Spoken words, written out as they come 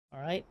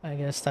Alright, I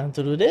guess time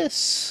to do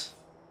this.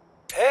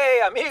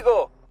 Hey,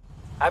 amigo!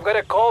 I've got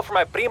a call from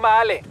my prima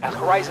Ale at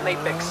Horizon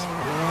Apex.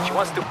 She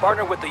wants to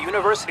partner with the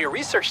university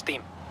research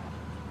team.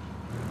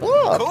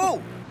 Oh,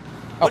 Cool!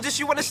 What does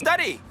she want to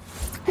study?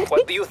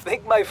 What do you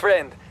think, my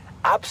friend?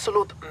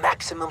 Absolute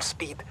maximum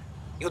speed.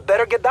 You'd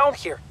better get down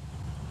here.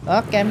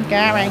 okay, I'm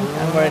coming.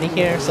 I'm already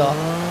here, so.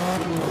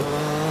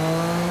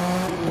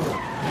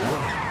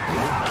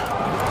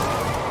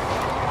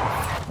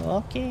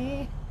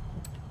 Okay.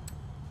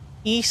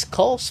 East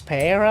Coast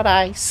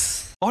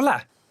Paradise.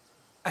 Hola.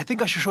 I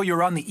think I should show you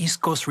around the East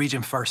Coast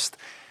region first.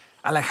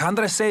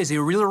 Alejandra says a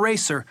real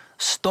racer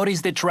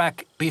studies the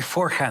track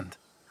beforehand.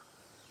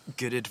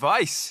 Good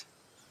advice.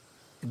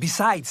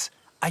 Besides,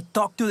 I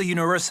talked to the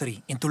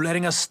university into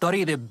letting us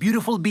study the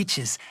beautiful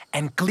beaches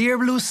and clear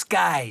blue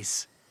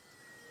skies.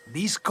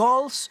 These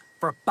calls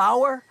for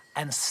power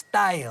and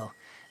style.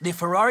 The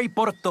Ferrari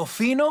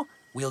Portofino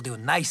will do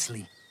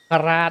nicely.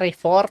 Ferrari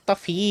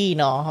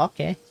Portofino.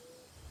 Okay.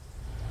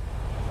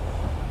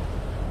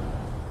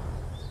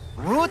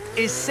 Route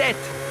is set,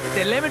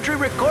 telemetry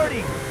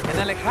recording, and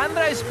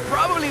Alejandra is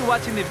probably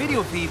watching the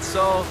video feed,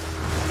 so...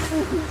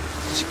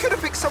 She could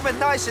have picked somewhere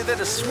nicer than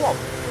a swamp.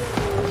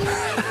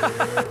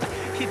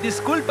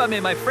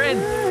 Discúlpame, my friend.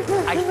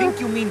 I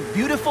think you mean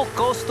beautiful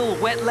coastal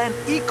wetland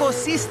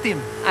ecosystem.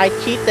 I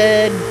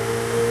cheated.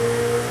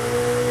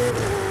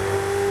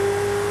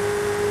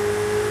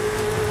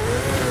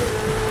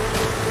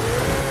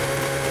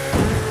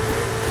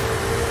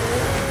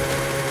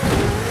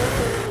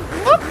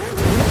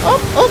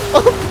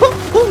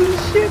 Holy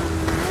shit.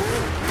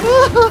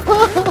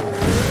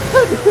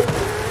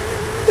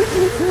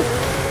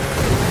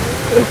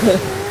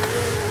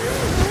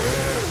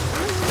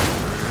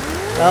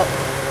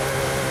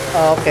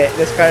 Oh, okay,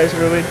 this car is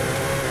ruined.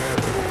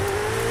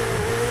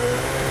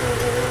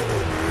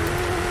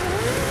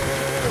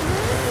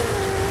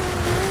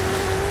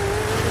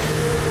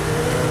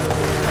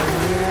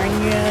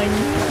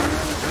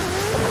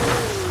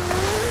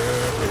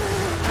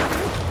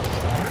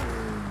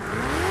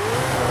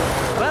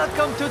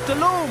 Welcome to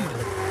Tulum.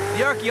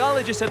 The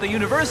archaeologists at the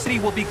university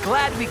will be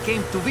glad we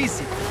came to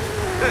visit.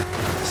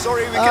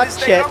 Sorry we Oh, couldn't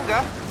stay shit.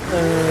 longer.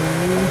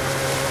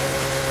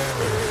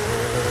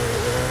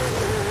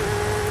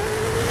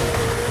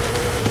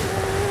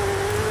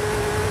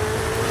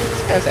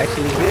 That's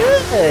actually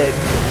good.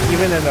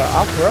 Even in the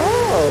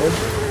off-road.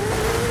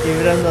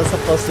 Even though I'm not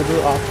supposed to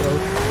do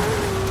off-road.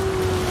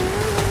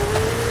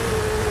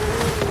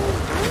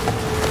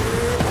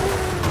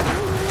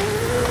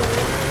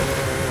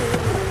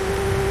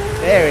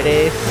 There it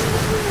is.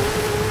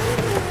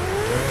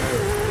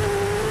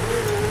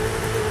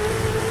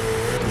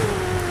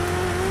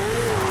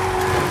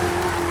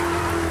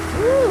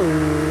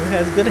 Ooh,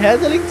 has good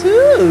handling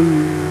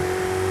too.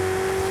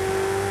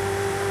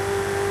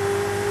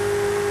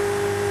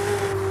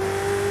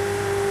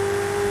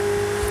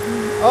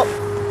 Oh.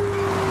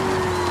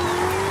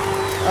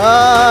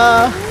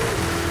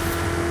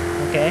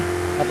 Okay.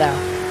 What now?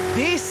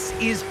 This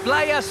is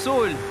Playa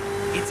Azul.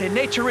 It's a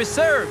nature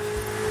reserve.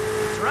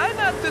 Try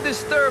not to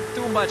disturb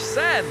too much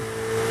sand.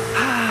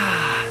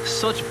 Ah,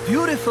 such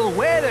beautiful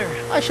weather.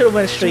 I should have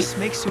went straight. Just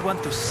makes you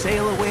want to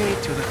sail away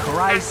to the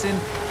horizon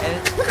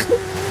and...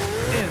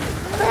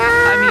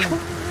 I mean,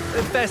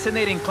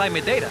 fascinating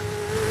climate data.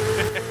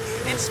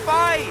 It's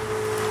fine.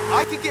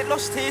 I could get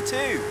lost here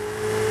too.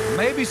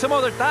 Maybe some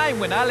other time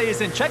when Ale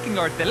isn't checking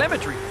our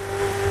telemetry.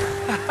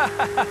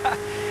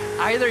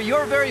 Either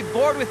you're very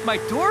bored with my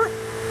tour,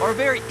 or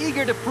very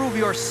eager to prove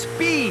your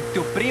speed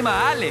to Prima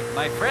Ale,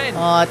 my friend.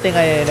 Oh, I think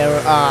I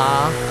never.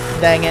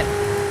 Dang it.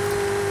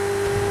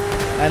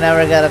 I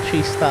never got a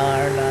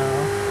 3-star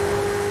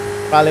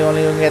now. Probably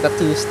only gonna get a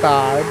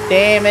 2-star.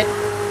 Damn it.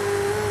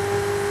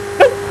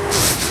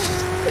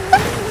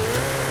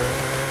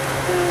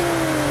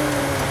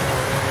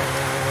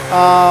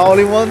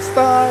 Only 1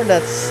 star?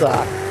 That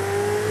sucks.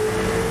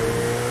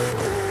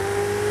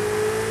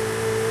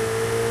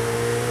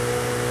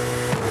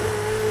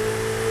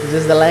 Is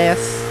this the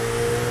last?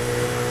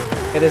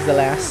 It is the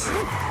last.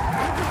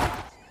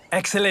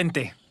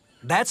 Excelente.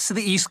 That's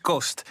the East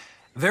Coast.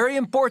 Very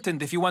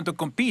important if you want to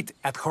compete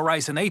at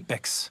Horizon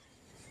Apex.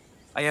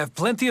 I have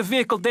plenty of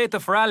vehicle data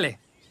for Ale,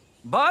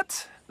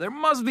 but there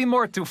must be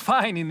more to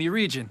find in the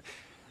region.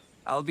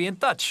 I'll be in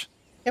touch.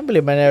 Can't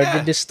believe I never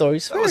did these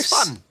stories That was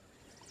first. fun.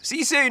 See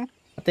you soon.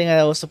 I think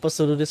I was supposed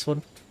to do this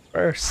one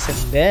first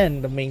and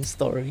then the main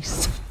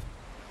stories.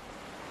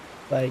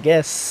 But I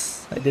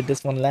guess I did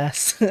this one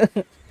last.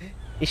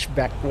 Ish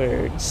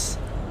backwards.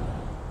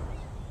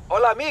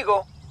 Hola,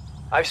 amigo.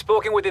 I've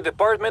spoken with the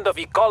Department of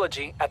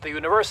Ecology at the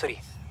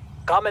university.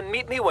 Come and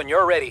meet me when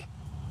you're ready.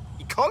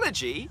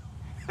 Ecology?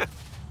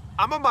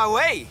 I'm on my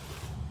way.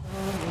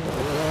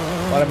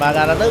 What am I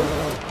gonna do?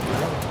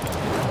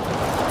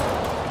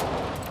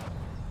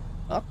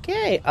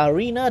 Okay,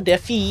 Arena de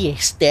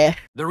Fiesta.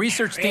 The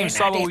research team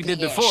saw what we did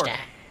before.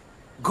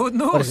 Good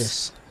news. What is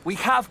this? We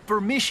have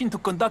permission to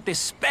conduct a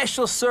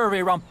special survey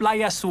around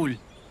Playa Azul.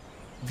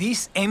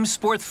 This M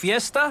Sport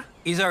Fiesta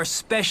is our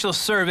special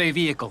survey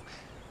vehicle.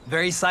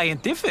 Very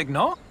scientific,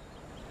 no?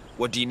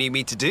 What do you need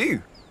me to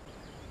do?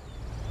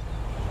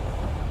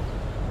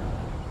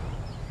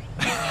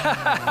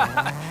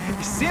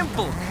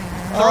 Simple.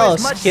 Oh, Throw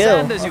as much skill.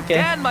 sand as you Okay.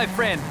 can, my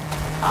friend.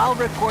 I'll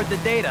record the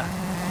data.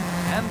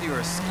 And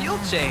your skill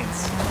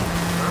chains.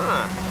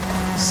 Ah,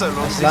 so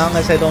long As long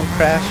as I don't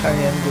crash, I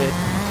am good.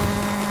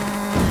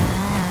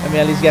 Let me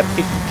at least get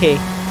 50k.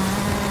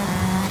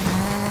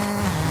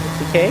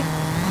 50k?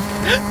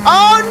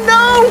 Oh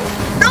no!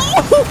 No!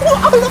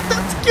 All of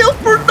that skill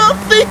for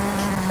nothing!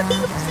 I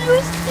have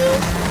 0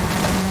 skills!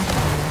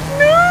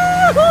 No!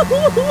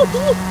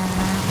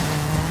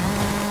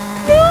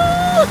 No!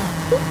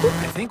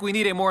 I think we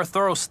need a more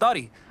thorough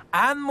study.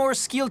 And more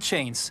skill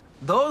chains.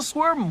 Those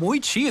were muy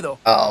chido.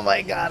 Oh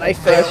my god, I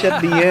crashed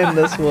at the end,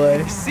 that's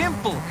why.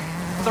 Simple.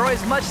 Throw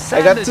as much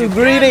sand got as too you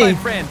greedy. can,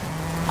 my friend.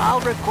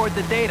 I'll record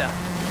the data.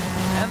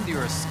 And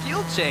your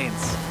skill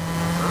chains.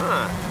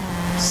 Ah,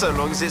 so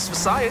long as it's for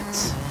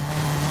science.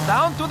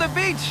 Down to the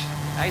beach.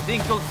 I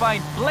think you'll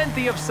find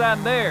plenty of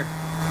sand there.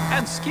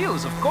 And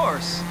skills, of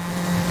course.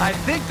 I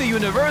think the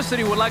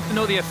university would like to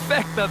know the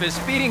effect of a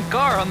speeding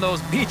car on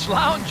those beach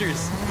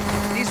loungers.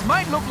 These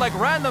might look like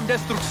random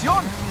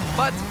destruction,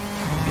 but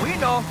we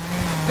know,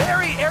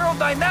 very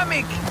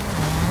aerodynamic.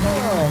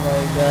 Oh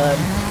my god.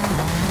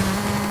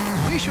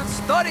 We should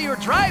study your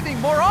driving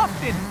more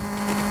often.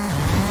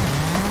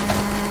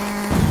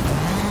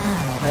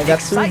 I got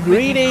too Excitement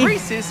greedy.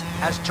 increases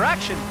as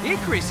traction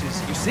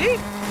decreases, you see?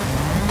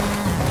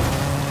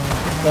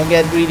 Don't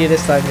get greedy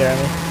this time,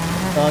 Jeremy.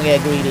 Don't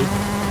get greedy.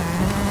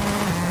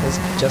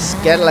 Just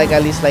get like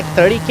at least like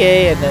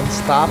 30k and then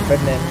stop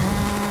and then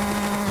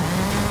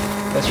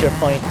that's your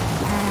point.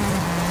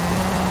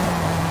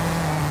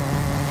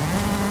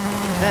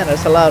 Man,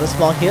 there's a lot of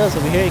small hills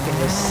over here. You can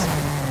just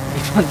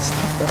make fun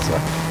stuff. That's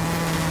why.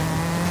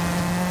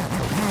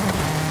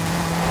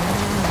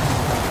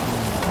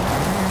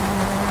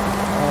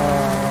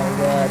 Oh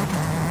my god.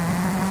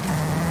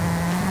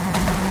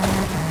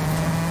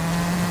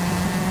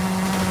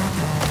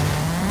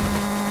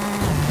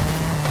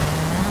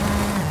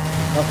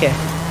 Okay,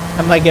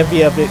 I might get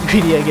be a bit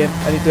greedy again.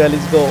 I need to at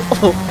least go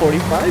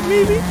 45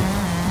 maybe?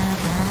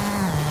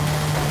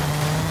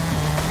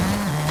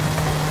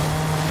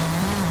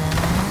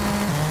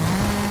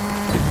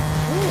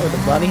 Oh, the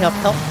bunny hop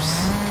helps.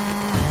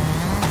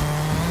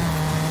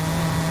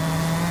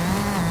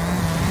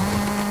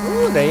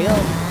 Oh, there you go.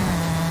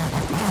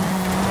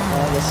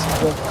 Let's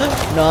go.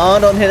 No,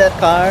 don't hit that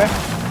car.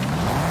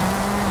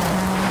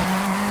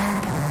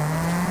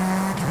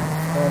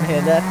 Don't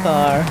hit that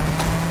car.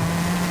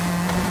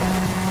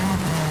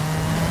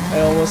 I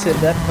almost hit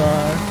that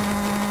car.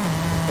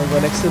 I'll go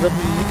next to the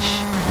beach.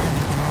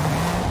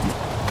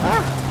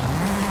 Ah!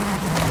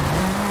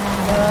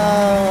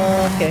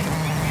 Okay.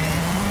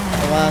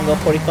 Come on, go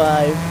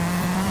 45.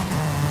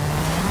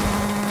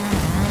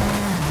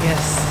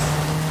 Yes.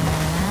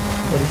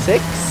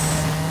 46.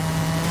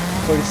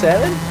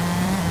 47.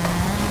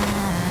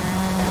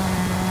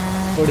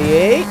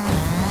 48.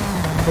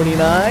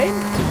 49.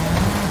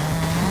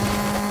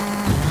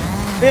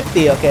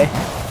 50, okay.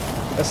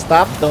 Just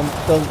stop,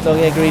 don't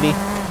get greedy.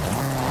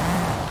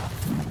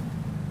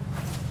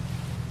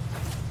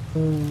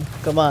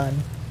 Come on.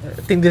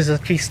 I think this is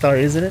a 3-star,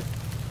 isn't it?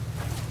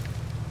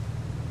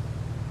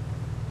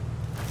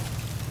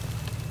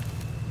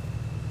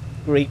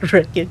 Great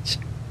wreckage.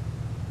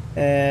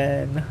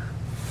 And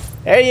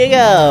there you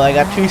go. I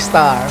got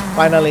 3-star.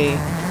 Finally.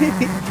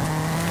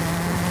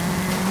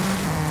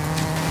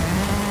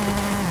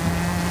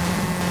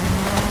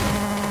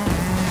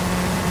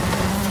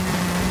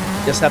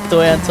 Just have to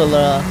wait until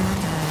the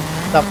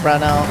stuff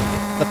run out,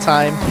 the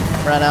time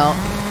run out,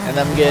 and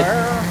I'm good.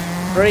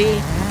 3,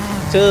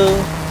 2,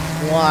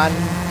 1,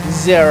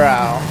 0.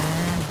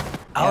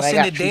 I'll And I send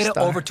got the data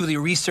 3-star. over to the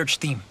research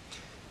team.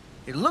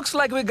 It looks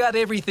like we got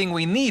everything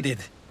we needed.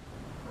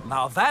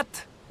 Now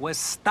that was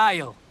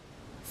style.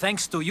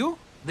 Thanks to you,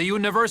 the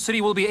university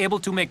will be able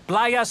to make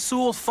Playa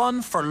Azul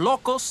fun for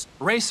locals,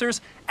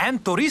 racers,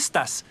 and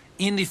turistas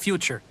in the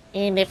future.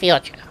 In the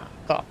future.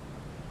 Cool.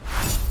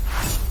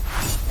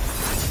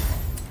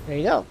 There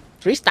you go.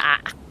 3-star.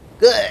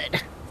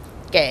 Good.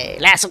 Okay,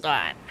 last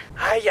one.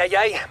 Ay, ay,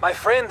 ay, my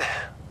friend.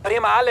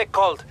 Prima Ale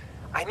called.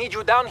 I need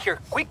you down here,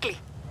 quickly.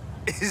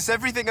 Is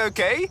everything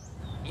okay?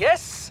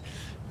 Yes.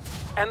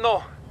 And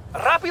no.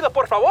 Rápido,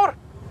 por favor.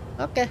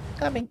 Okay,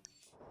 coming.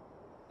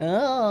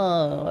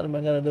 Oh, what am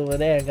I gonna do over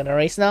there? Gonna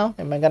race now?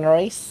 Am I gonna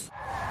race?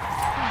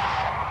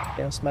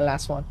 Okay, that's my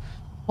last one.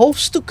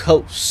 Coast to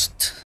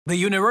coast. The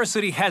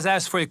university has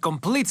asked for a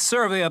complete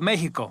survey of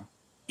Mexico.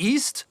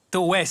 East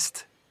to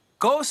west.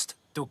 Coast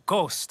to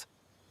coast.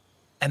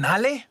 And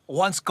Ale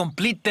wants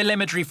complete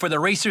telemetry for the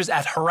racers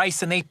at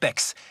Horizon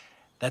Apex.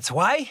 That's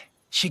why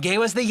she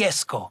gave us the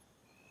Yesco.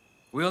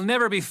 We'll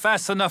never be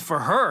fast enough for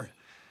her.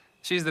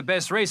 She's the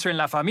best racer in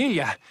La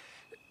Familia.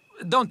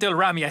 Don't tell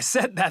Rami I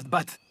said that,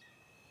 but...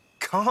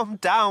 Calm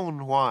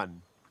down,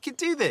 Juan. We can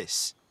do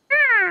this.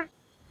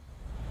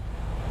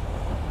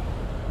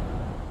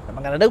 What am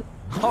I gonna do?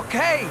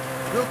 Okay,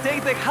 we'll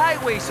take the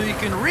highway so you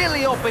can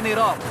really open it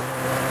up.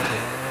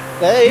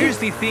 Hey. Here's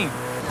the thing.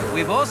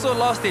 We've also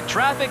lost the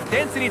traffic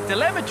density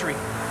telemetry.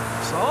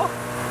 So,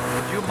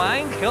 would you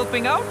mind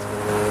helping out?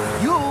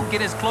 You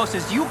get as close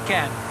as you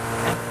can,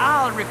 and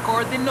I'll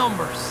record the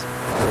numbers.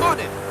 On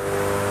it.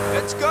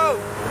 Let's go.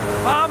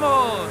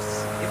 Vamos!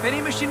 If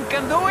any machine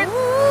can do it,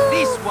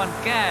 this one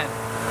can.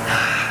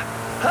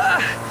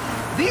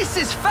 This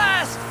is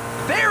fast!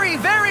 Very,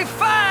 very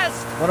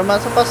fast! What am I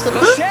supposed to do?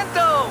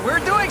 Lucento, we're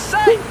doing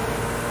sight!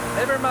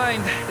 Never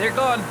mind, they're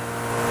gone.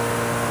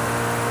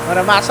 What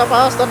am I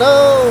supposed to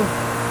do?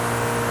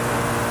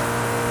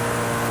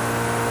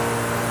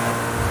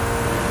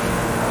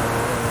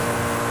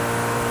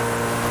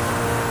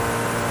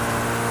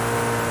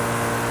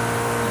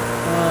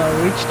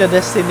 Reach the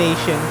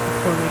destination.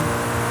 Performing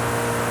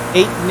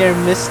 8 near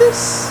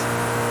misses?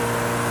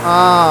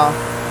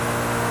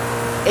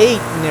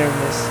 8 near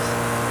misses.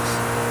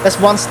 That's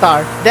 1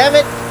 star. Damn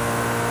it!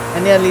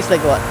 And at least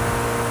like what?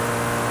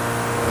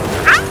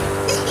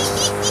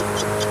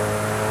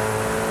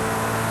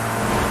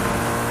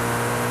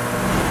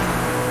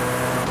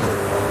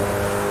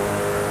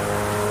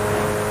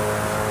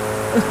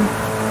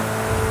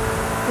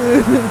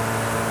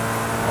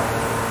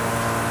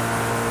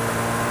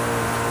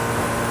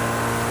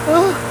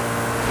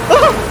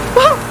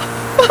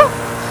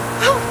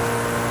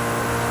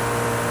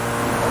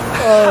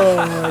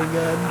 Oh my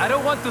god. I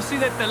don't want to see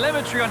the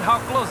telemetry on how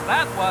close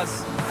that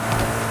was.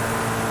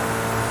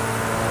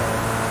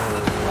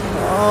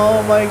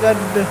 Oh my god.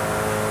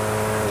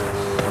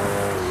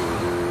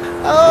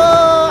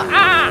 Oh,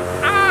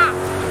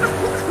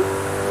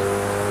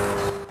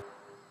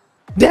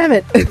 Damn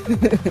it.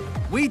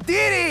 We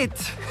did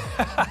it!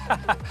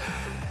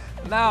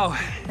 Now,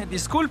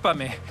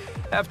 discúlpame.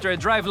 After a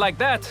drive like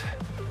that,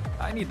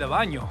 I need the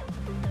baño.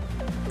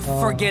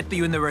 Forget the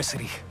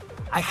university.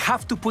 I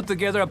have to put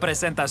together a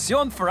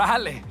presentación for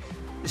Ale.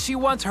 She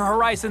wants her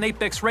Horizon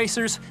Apex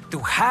racers to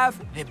have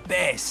the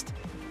best.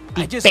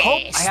 I just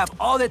hope I have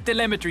all the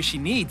telemetry she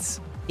needs.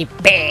 The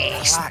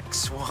best. Relax,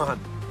 Swan.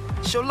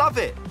 She'll love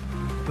it.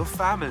 Your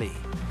family.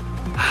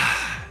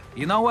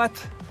 You know what?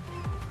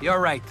 You're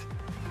right.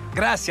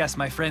 Gracias,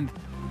 my friend.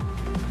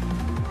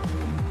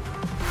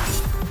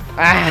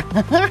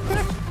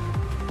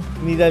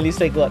 Need at least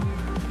like what?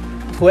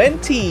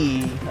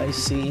 20. I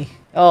see.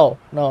 Oh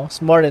no,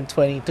 it's more than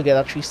 20 to get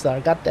a 3-star.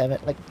 God damn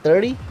it, like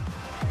 30?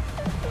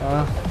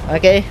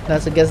 Okay, I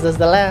guess that's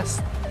the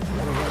last.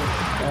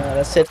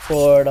 That's it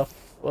for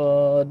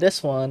the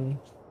this one.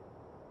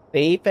 The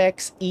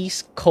Apex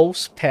East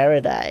Coast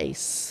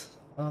Paradise.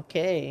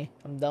 Okay,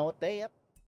 I'm done with that. Yep.